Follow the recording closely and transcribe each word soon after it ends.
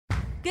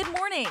Good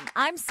morning.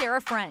 I'm Sarah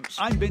French.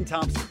 I'm Ben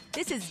Thompson.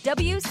 This is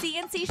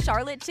WCNC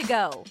Charlotte to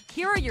go.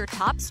 Here are your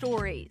top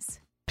stories.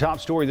 Top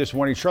story this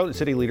morning, Charlotte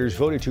city leaders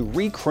voted to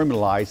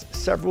recriminalize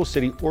several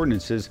city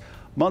ordinances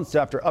months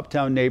after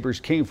uptown neighbors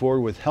came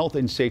forward with health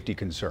and safety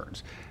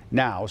concerns.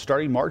 Now,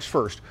 starting March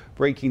 1st,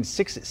 breaking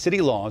 6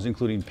 city laws,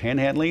 including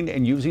panhandling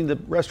and using the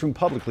restroom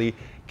publicly,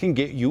 can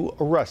get you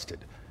arrested.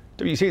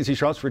 WCNC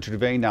Charlotte's Richard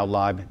Devane now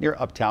live near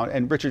Uptown.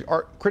 And Richard,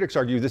 our critics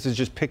argue this is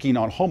just picking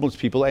on homeless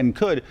people and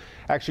could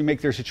actually make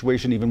their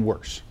situation even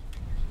worse.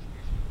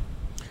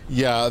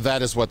 Yeah,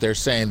 that is what they're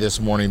saying this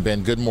morning,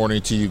 Ben. Good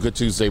morning to you. Good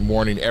Tuesday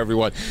morning,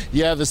 everyone.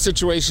 Yeah, the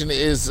situation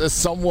is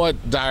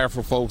somewhat dire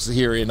for folks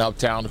here in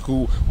Uptown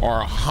who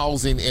are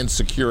housing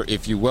insecure,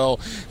 if you will.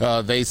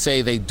 They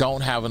say they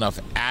don't have enough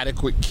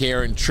adequate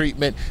care and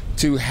treatment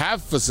to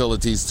have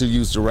facilities to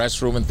use the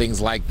restroom and things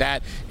like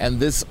that. And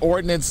this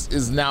ordinance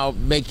is now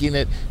making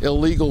it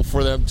illegal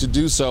for them to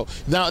do so.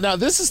 Now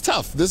this is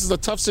tough. This is a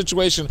tough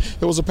situation.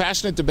 There was a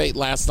passionate debate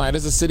last night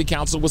as the city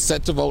council was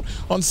set to vote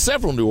on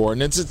several new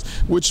ordinances,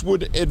 which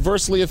would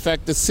adversely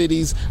affect the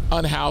city's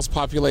unhoused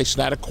population,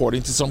 that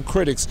according to some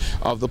critics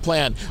of the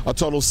plan. A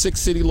total of 6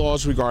 city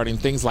laws regarding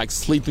things like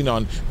sleeping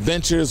on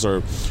benches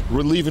or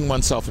relieving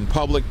oneself in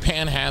public,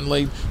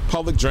 panhandling,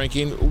 public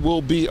drinking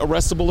will be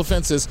arrestable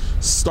offenses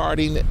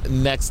starting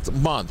next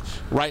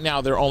month. Right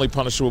now, they're only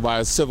punishable by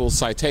a civil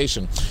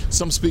citation.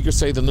 Some speakers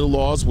say the new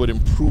laws would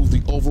improve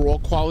the overall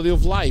quality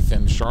of life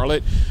in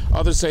Charlotte.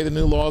 Others say the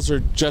new laws are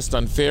just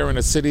unfair in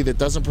a city that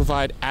doesn't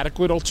provide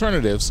adequate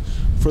alternatives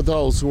for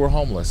those who are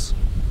homeless.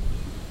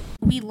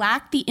 We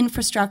lack the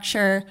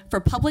infrastructure for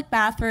public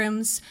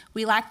bathrooms.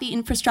 We lack the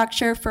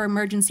infrastructure for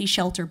emergency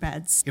shelter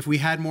beds. If we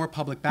had more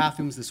public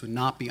bathrooms, this would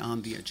not be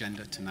on the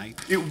agenda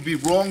tonight. It would be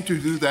wrong to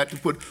do that, to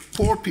put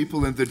poor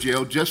people in the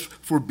jail just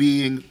for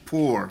being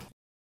poor.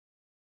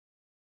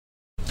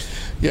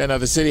 Yeah, now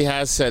the city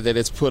has said that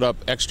it's put up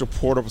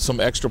some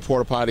extra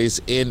porta potties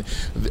in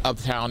the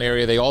Uptown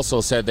area. They also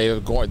said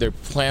their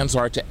plans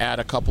are to add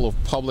a couple of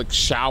public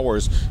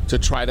showers to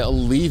try to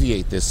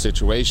alleviate this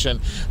situation.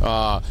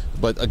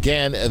 But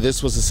again,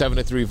 this was a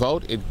 7-3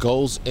 vote. It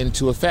goes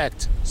into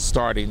effect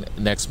starting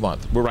next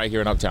month. We're right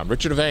here in Uptown.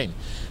 Richard Devane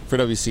for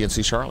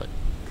WCNC Charlotte.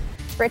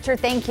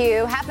 Richard, thank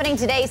you. Happening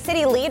today,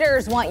 city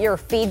leaders want your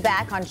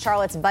feedback on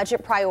Charlotte's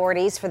budget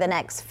priorities for the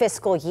next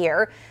fiscal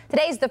year.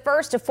 Today's the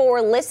first of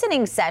 4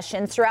 listening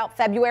sessions throughout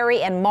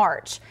February and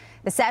March.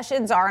 The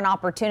sessions are an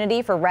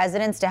opportunity for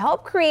residents to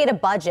help create a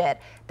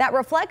budget that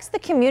reflects the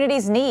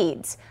community's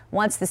needs.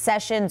 Once the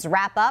sessions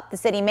wrap up, the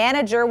city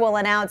manager will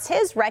announce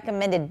his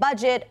recommended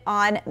budget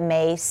on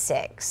May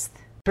 6th.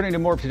 Turning to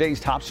more of today's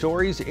top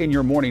stories in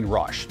your morning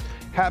rush.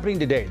 Happening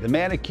today, the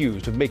man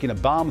accused of making a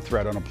bomb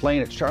threat on a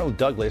plane at Charlotte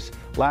Douglas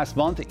last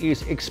month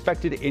is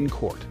expected in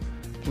court.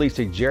 Police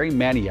say Jerry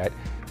Maniette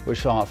was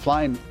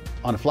flying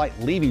on a flight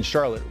leaving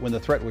Charlotte when the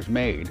threat was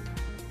made.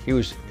 He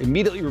was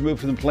immediately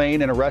removed from the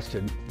plane and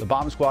arrested. The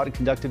bomb squad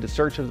conducted a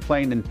search of the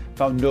plane and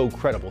found no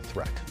credible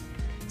threat.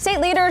 State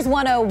leaders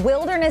want a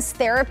wilderness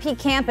therapy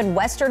camp in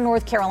western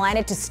North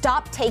Carolina to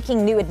stop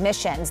taking new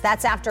admissions.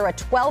 That's after a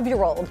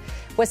 12-year-old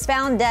was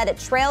found dead at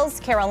Trails,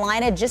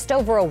 Carolina just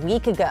over a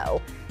week ago.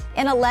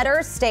 In a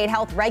letter, state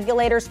health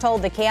regulators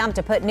told the camp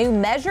to put new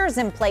measures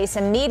in place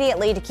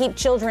immediately to keep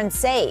children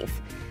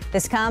safe.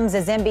 This comes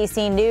as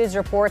NBC News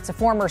reports a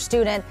former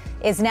student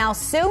is now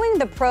suing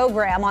the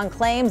program on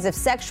claims of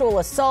sexual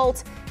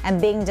assault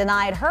and being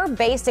denied her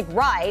basic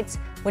rights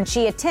when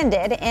she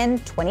attended in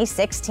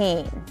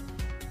 2016.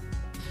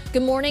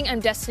 Good morning, I'm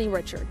Destiny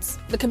Richards.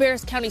 The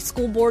Cabarrus County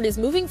School Board is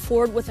moving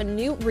forward with a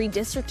new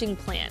redistricting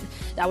plan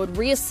that would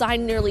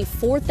reassign nearly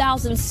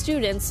 4,000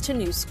 students to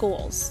new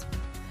schools.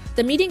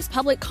 The meeting's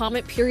public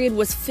comment period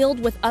was filled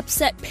with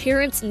upset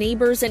parents,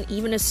 neighbors, and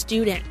even a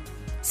student,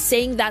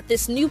 saying that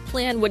this new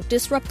plan would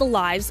disrupt the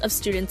lives of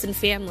students and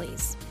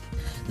families.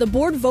 The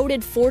board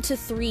voted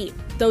 4-3.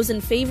 Those in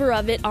favor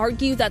of it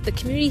argue that the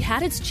community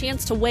had its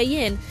chance to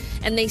weigh in,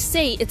 and they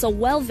say it's a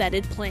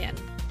well-vetted plan.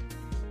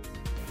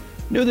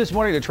 New this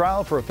morning, the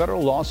trial for a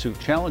federal lawsuit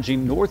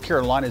challenging North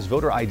Carolina's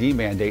voter ID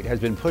mandate has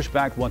been pushed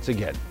back once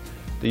again.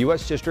 The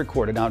U.S. District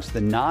Court announced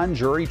the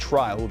non-jury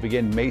trial will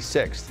begin May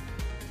 6th.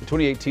 The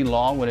 2018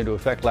 law went into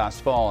effect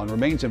last fall and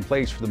remains in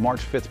place for the March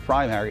 5th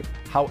primary.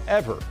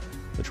 However,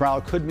 the trial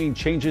could mean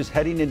changes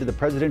heading into the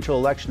presidential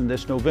election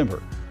this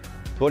November.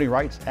 Voting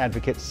rights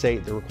advocates say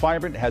the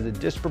requirement has a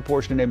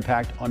disproportionate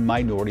impact on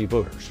minority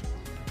voters.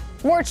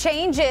 More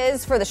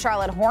changes for the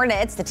Charlotte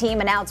Hornets. The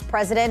team announced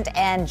president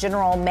and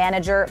general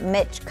manager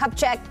Mitch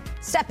Kupchak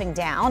stepping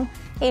down.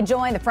 He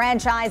joined the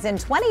franchise in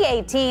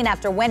 2018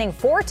 after winning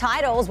 4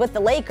 titles with the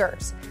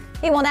Lakers.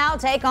 He will now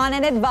take on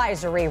an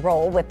advisory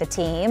role with the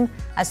team.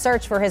 A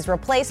search for his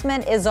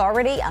replacement is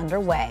already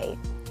underway.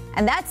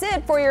 And that's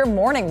it for your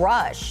morning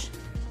rush.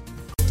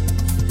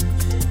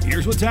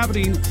 Here's what's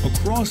happening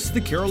across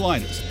the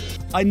Carolinas.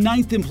 A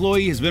 9th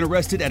employee has been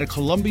arrested at a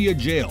Columbia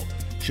jail.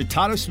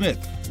 Shatana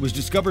Smith was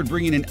discovered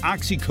bringing in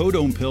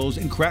oxycodone pills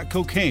and crack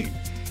cocaine.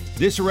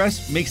 This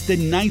arrest makes the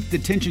 9th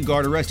detention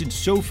guard arrested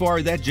so far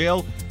at that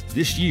jail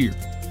this year.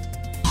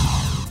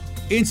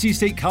 NC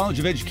State College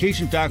of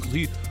Education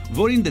faculty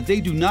voting that they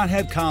do not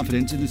have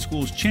confidence in the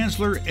school's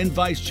chancellor and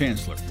vice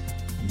chancellor.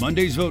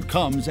 Monday's vote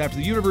comes after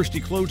the university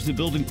closed the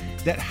building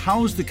that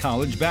housed the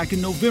college back in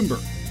November.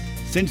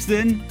 Since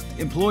then,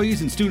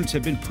 employees and students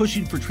have been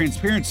pushing for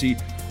transparency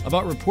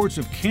about reports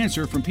of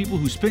cancer from people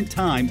who spent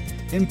time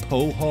in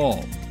Poe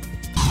Hall.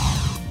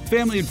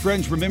 Family and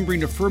friends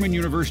remembering a Furman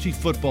University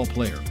football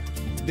player.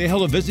 They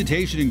held a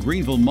visitation in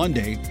Greenville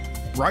Monday.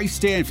 Bryce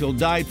Stanfield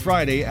died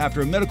Friday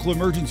after a medical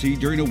emergency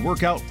during a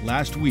workout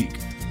last week.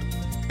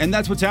 And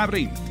that's what's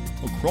happening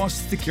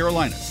across the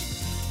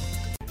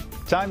Carolinas.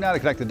 Time now to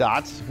connect the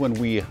dots when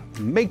we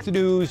make the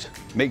news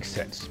make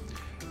sense.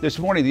 This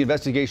morning, the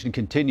investigation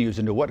continues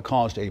into what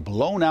caused a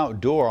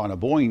blown-out door on a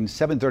Boeing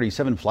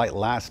 737 flight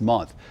last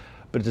month.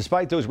 But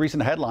despite those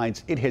recent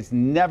headlines, it has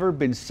never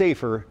been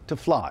safer to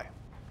fly.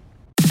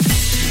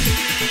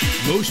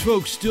 Most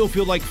folks still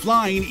feel like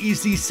flying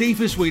is the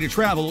safest way to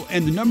travel,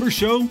 and the numbers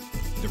show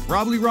they're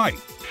probably right.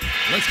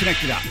 Let's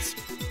connect the dots.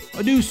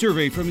 A new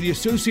survey from the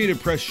Associated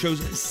Press shows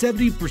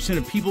 70%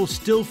 of people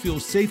still feel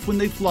safe when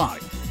they fly.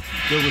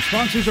 Their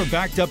responses are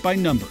backed up by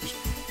numbers.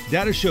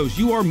 Data shows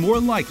you are more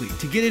likely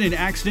to get in an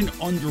accident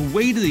on your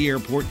way to the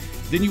airport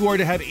than you are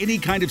to have any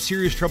kind of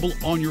serious trouble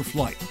on your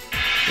flight.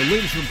 The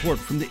latest report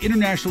from the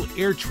International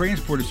Air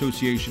Transport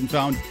Association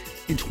found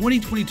in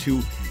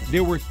 2022,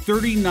 there were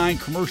 39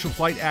 commercial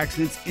flight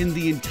accidents in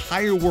the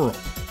entire world.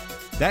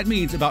 That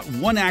means about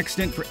one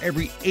accident for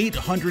every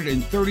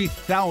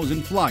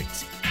 830,000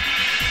 flights.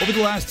 Over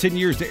the last 10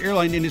 years, the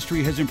airline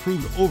industry has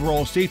improved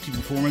overall safety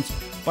performance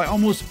by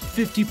almost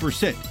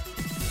 50%.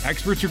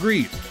 Experts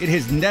agree it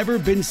has never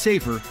been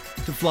safer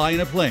to fly in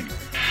a plane.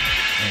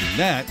 And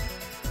that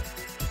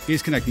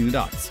is connecting the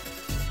dots.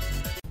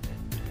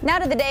 Now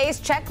to the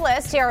day's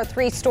checklist. Here are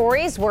 3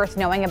 stories worth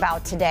knowing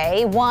about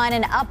today. 1,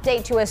 an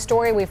update to a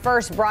story we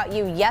first brought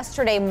you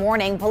yesterday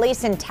morning.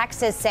 Police in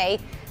Texas say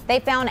they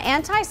found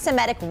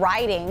anti-Semitic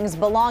writings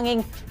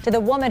belonging to the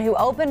woman who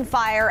opened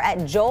fire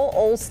at Joel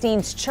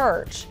Osteen's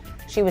church.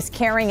 She was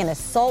carrying an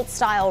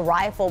assault-style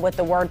rifle with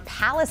the word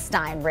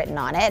Palestine written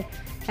on it.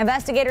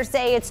 Investigators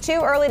say it's too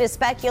early to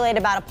speculate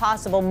about a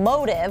possible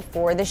motive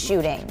for the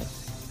shooting.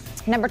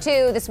 Number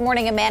 2, this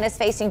morning a man is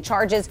facing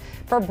charges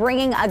for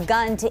bringing a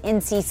gun to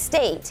NC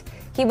State.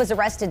 He was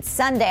arrested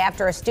Sunday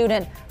after a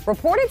student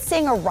reported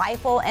seeing a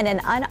rifle in an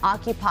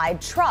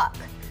unoccupied truck.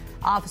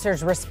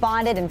 Officers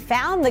responded and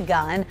found the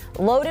gun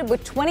loaded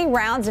with 20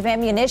 rounds of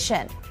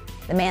ammunition.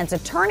 The man's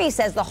attorney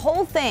says the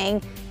whole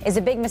thing is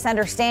a big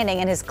misunderstanding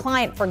and his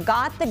client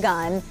forgot the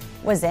gun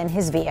was in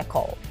his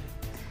vehicle.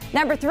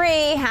 Number 3,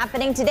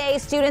 happening today,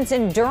 students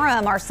in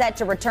Durham are set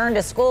to return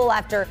to school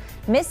after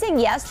missing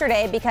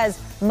yesterday because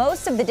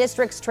most of the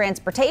district's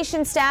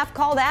transportation staff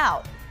called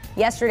out.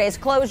 Yesterday's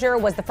closure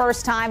was the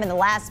first time in the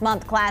last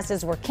month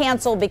classes were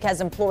canceled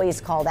because employees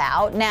called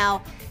out.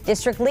 Now,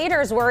 district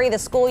leaders worry the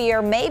school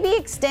year may be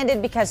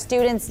extended because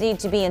students need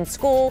to be in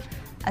school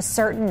a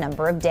certain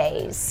number of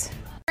days.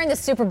 During the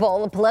Super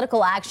Bowl, a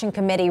political action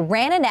committee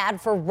ran an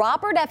ad for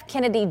Robert F.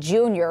 Kennedy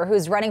Jr.,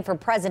 who's running for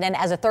president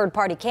as a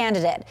third-party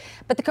candidate.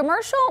 But the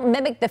commercial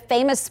mimicked the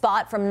famous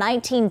spot from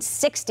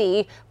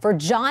 1960 for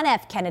John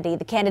F. Kennedy,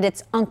 the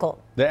candidate's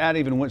uncle. The ad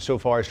even went so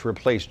far as to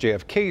replace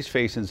JFK's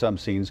face in some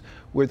scenes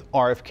with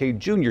RFK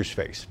Jr.'s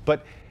face.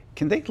 But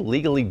can they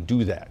legally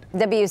do that?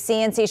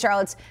 WCNC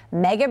Charlotte's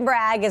Megan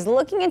Bragg is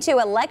looking into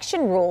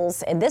election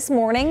rules in this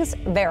morning's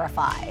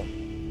Verify.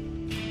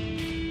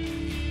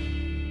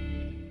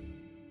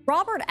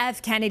 Robert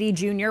F. Kennedy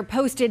Jr.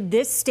 posted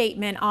this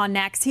statement on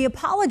X. He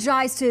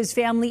apologized to his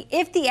family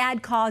if the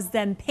ad caused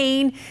them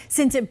pain,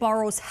 since it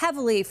borrows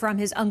heavily from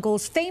his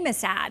uncle's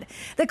famous ad.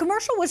 The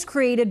commercial was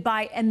created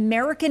by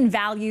American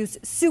Values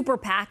Super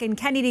PAC, and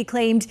Kennedy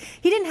claimed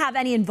he didn't have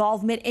any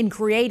involvement in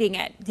creating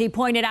it. He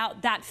pointed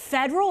out that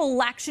Federal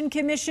Election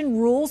Commission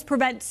rules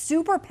prevent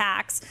super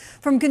PACs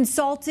from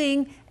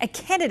consulting a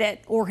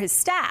candidate or his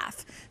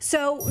staff.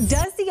 So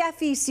does the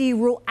FEC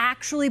rule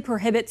actually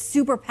prohibit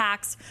super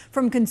PACs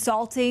from consulting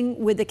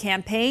with the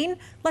campaign?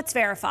 Let's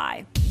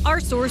verify. Our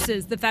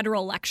sources, the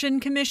Federal Election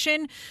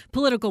Commission,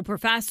 political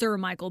professor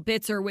Michael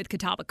Bitzer with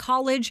Catawba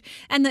College,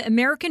 and the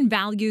American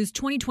Values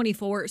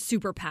 2024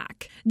 Super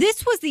PAC.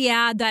 This was the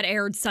ad that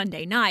aired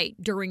Sunday night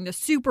during the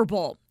Super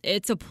Bowl.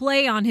 It's a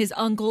play on his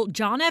uncle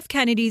John F.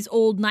 Kennedy's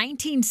old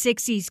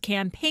 1960s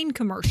campaign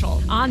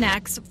commercial. On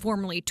X,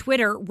 formerly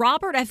Twitter,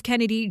 Robert F.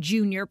 Kennedy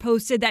Jr.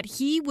 posted that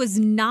he was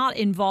not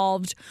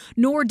involved,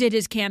 nor did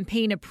his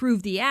campaign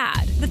approve the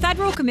ad. The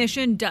Federal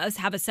Commission does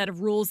have a set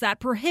of rules that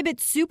prohibit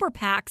super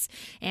PACs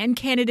and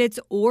candidates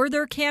or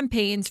their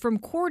campaigns from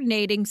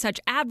coordinating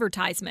such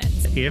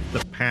advertisements. If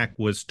the PAC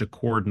was to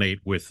coordinate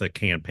with the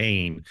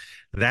campaign,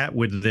 that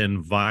would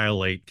then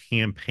violate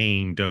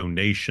campaign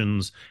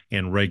donations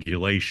and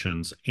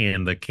regulations,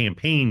 and the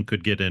campaign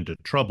could get into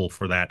trouble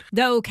for that.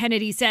 Though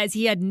Kennedy says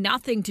he had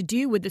nothing to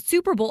do with the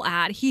Super Bowl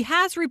ad, he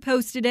has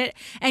reposted it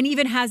and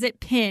even has it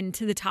pinned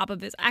to the top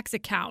of his X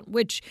account,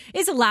 which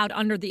is allowed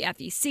under the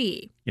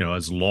FEC. You know,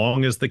 as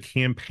long as the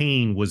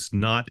campaign was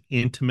not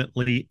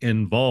intimately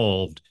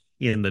involved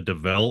in the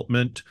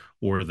development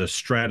or the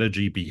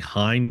strategy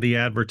behind the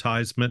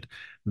advertisement,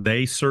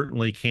 they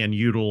certainly can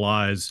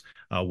utilize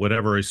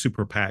whatever a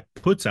super PAC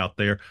puts out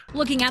there.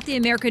 Looking at the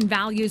American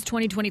Values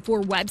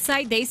 2024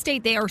 website, they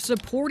state they are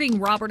supporting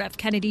Robert F.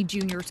 Kennedy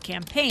Jr.'s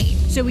campaign.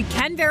 So we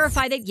can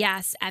verify that,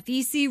 yes,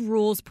 FEC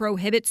rules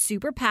prohibit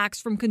super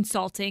PACs from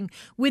consulting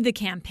with the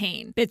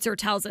campaign. Bitzer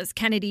tells us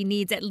Kennedy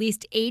needs at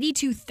least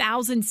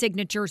 82,000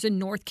 signatures in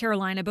North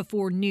Carolina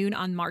before noon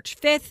on March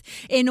 5th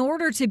in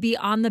order to be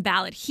on the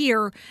ballot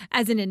here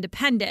as an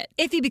independent.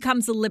 If he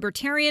becomes the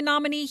Libertarian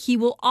nominee, he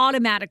will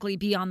automatically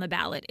be on the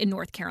ballot in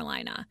North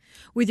Carolina.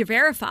 With your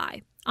Verify,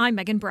 I'm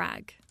Megan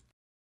Bragg.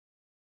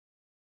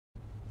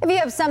 If you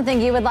have something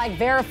you would like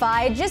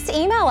verified, just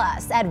email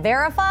us at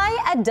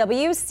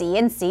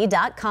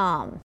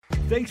verify@wcnc.com.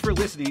 Thanks for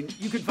listening.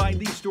 You can find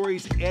these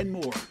stories and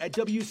more at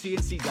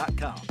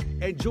WCNC.com.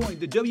 And join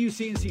the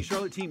WCNC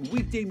Charlotte team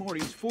weekday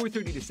mornings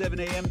 4:30 to 7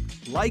 a.m.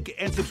 Like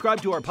and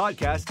subscribe to our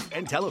podcast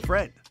and tell a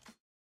friend.